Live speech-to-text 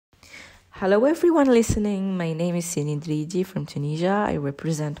Hello everyone listening, my name is Dridi from Tunisia. I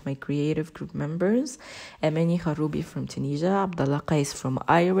represent my creative group members, Ameni Kharroubi from Tunisia, Abdullah Qais from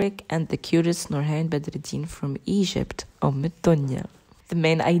Iraq, and the cutest Nourhan Badr from Egypt, Dunya. The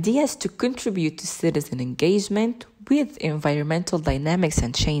main idea is to contribute to citizen engagement with environmental dynamics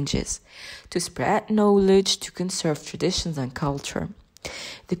and changes, to spread knowledge, to conserve traditions and culture.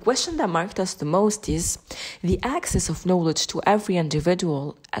 The question that marked us the most is the access of knowledge to every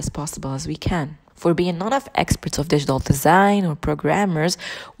individual as possible as we can. For being none of experts of digital design or programmers,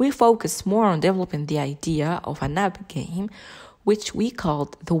 we focused more on developing the idea of an app game, which we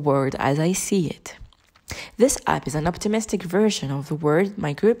called The World as I See It. This app is an optimistic version of the world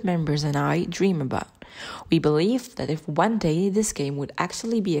my group members and I dream about. We believe that if one day this game would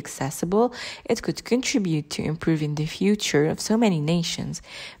actually be accessible, it could contribute to improving the future of so many nations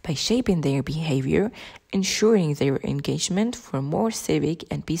by shaping their behavior, ensuring their engagement for a more civic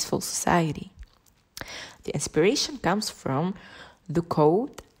and peaceful society. The inspiration comes from the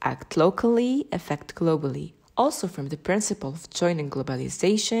code, act locally, affect globally, also from the principle of joining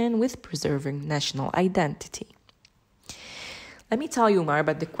globalization with preserving national identity. Let me tell you more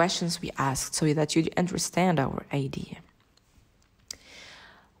about the questions we asked so that you understand our idea.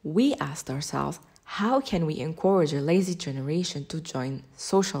 We asked ourselves, how can we encourage a lazy generation to join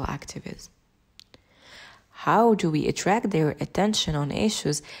social activism? How do we attract their attention on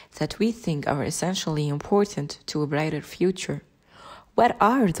issues that we think are essentially important to a brighter future? What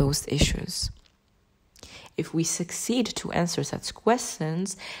are those issues? If we succeed to answer such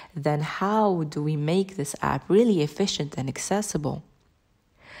questions, then how do we make this app really efficient and accessible?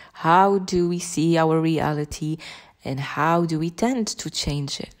 How do we see our reality and how do we tend to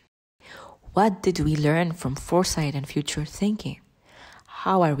change it? What did we learn from foresight and future thinking?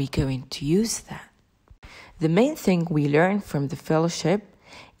 How are we going to use that? The main thing we learned from the fellowship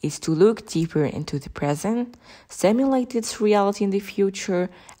is to look deeper into the present, simulate its reality in the future,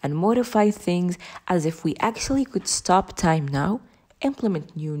 and modify things as if we actually could stop time now,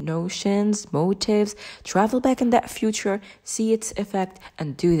 implement new notions, motives, travel back in that future, see its effect,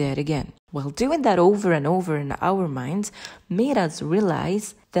 and do that again. Well, doing that over and over in our minds made us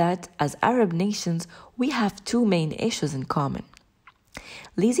realize that as Arab nations, we have two main issues in common.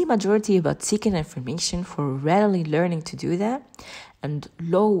 Lazy majority about seeking information for readily learning to do that, and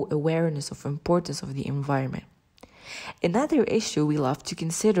low awareness of importance of the environment. Another issue we love to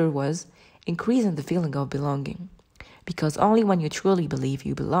consider was increasing the feeling of belonging. Because only when you truly believe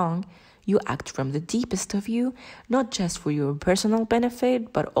you belong, you act from the deepest of you, not just for your personal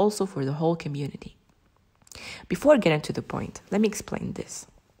benefit, but also for the whole community. Before getting to the point, let me explain this.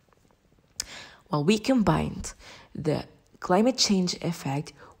 Well, we combined the climate change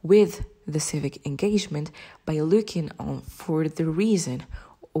effect with the civic engagement by looking on for the reason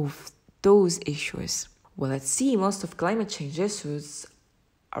of those issues. Well, let's see, most of climate change issues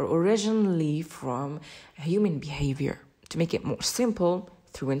are originally from human behavior. To make it more simple,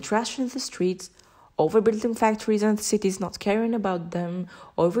 throwing trash in the streets, overbuilding factories and cities, not caring about them,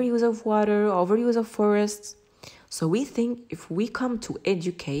 overuse of water, overuse of forests. So we think if we come to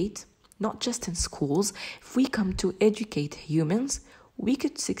educate, not just in schools, if we come to educate humans, we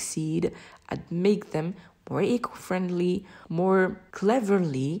could succeed at make them more eco-friendly, more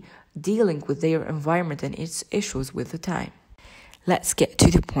cleverly dealing with their environment and its issues with the time. Let's get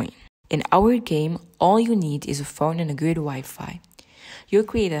to the point. In our game, all you need is a phone and a good Wi-Fi. You'll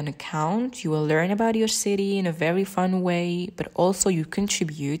create an account, you will learn about your city in a very fun way, but also you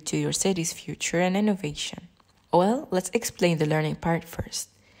contribute to your city's future and innovation. Well, let's explain the learning part first.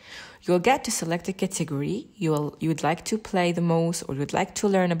 You'll get to select a category you'd like to play the most or you'd like to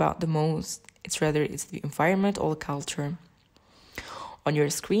learn about the most. It's the environment or culture. On your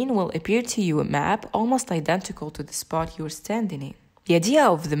screen will appear to you a map almost identical to the spot you're standing in. The idea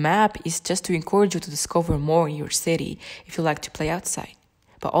of the map is just to encourage you to discover more in your city if you like to play outside.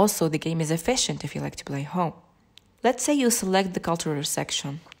 But also the game is efficient if you like to play home. Let's say you select the cultural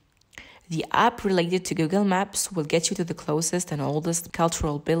section. The app related to Google Maps will get you to the closest and oldest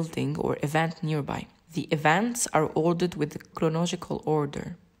cultural building or event nearby. The events are ordered with the chronological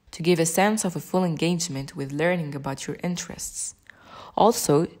order to give a sense of a full engagement with learning about your interests.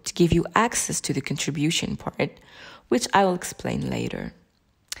 Also, to give you access to the contribution part, which I will explain later.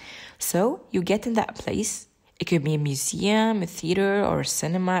 So, you get in that place. It could be a museum, a theater, or a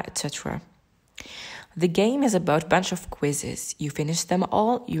cinema, etc. The game is about a bunch of quizzes. You finish them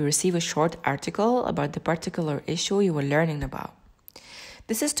all, you receive a short article about the particular issue you were learning about.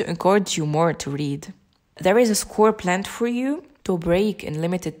 This is to encourage you more to read. There is a score planned for you to break in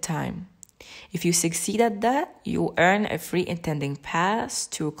limited time. If you succeed at that, you earn a free attending pass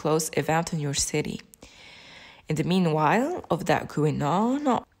to a close event in your city. In the meanwhile of that going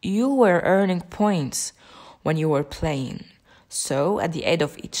on, you were earning points when you were playing. So at the end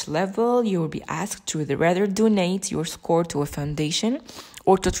of each level, you will be asked to rather donate your score to a foundation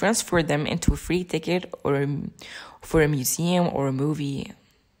or to transfer them into a free ticket or for a museum or a movie,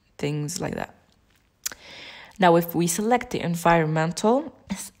 things like that. Now, if we select the environmental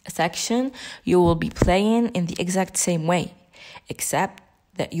section, you will be playing in the exact same way, except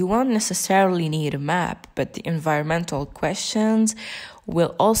that you won't necessarily need a map, but the environmental questions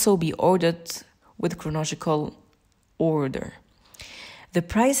will also be ordered with chronological order. The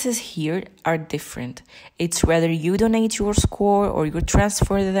prices here are different. It's whether you donate your score or you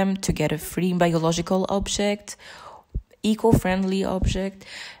transfer them to get a free biological object, eco-friendly object,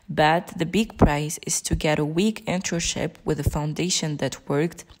 but the big prize is to get a week internship with a foundation that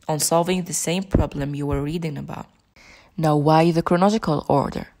worked on solving the same problem you were reading about. Now, why the chronological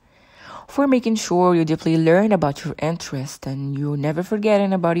order? For making sure you deeply learn about your interest and you never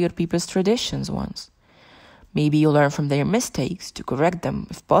forgetting about your people's traditions once. Maybe you learn from their mistakes to correct them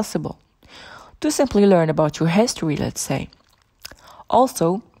if possible. To simply learn about your history, let's say.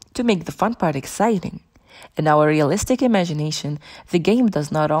 Also, to make the fun part exciting. In our realistic imagination, the game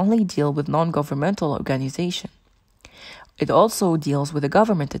does not only deal with non-governmental organizations. It also deals with the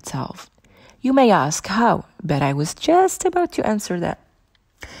government itself. You may ask how, but I was just about to answer that.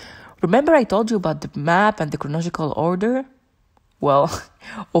 Remember I told you about the map and the chronological order? Well,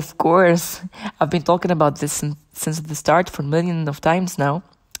 of course, I've been talking about this since the start for millions of times now.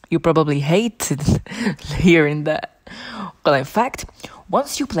 You probably hated hearing that. Well, in fact,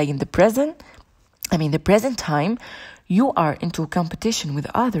 once you play in the present time, you are into a competition with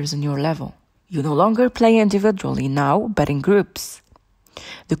others in your level. You no longer play individually now, but in groups.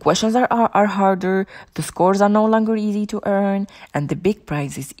 The questions are harder, the scores are no longer easy to earn, and the big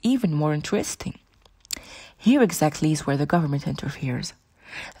prize is even more interesting. Here exactly is where the government interferes.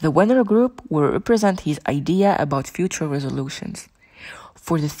 The winner group will represent his idea about future resolutions.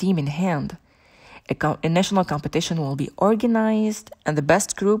 For the theme in hand, a national competition will be organized, and the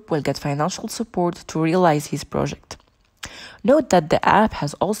best group will get financial support to realize his project. Note that the app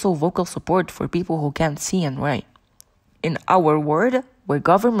has also vocal support for people who can't see and write. In our world, where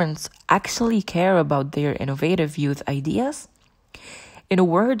governments actually care about their innovative youth ideas, in a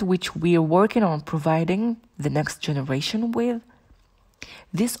world which we are working on providing the next generation with,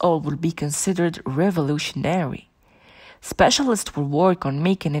 this all will be considered revolutionary. Specialists will work on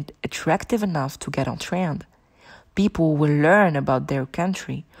making it attractive enough to get on trend. People will learn about their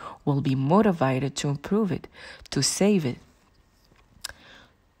country, will be motivated to improve it, to save it,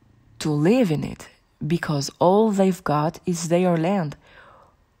 to live in it, because all they've got is their land.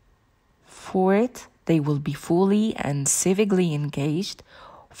 For it, they will be fully and civically engaged.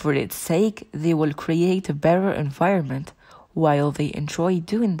 For its sake, they will create a better environment while they enjoy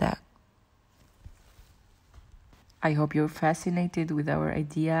doing that. I hope you're fascinated with our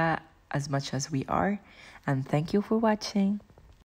idea as much as we are, and thank you for watching.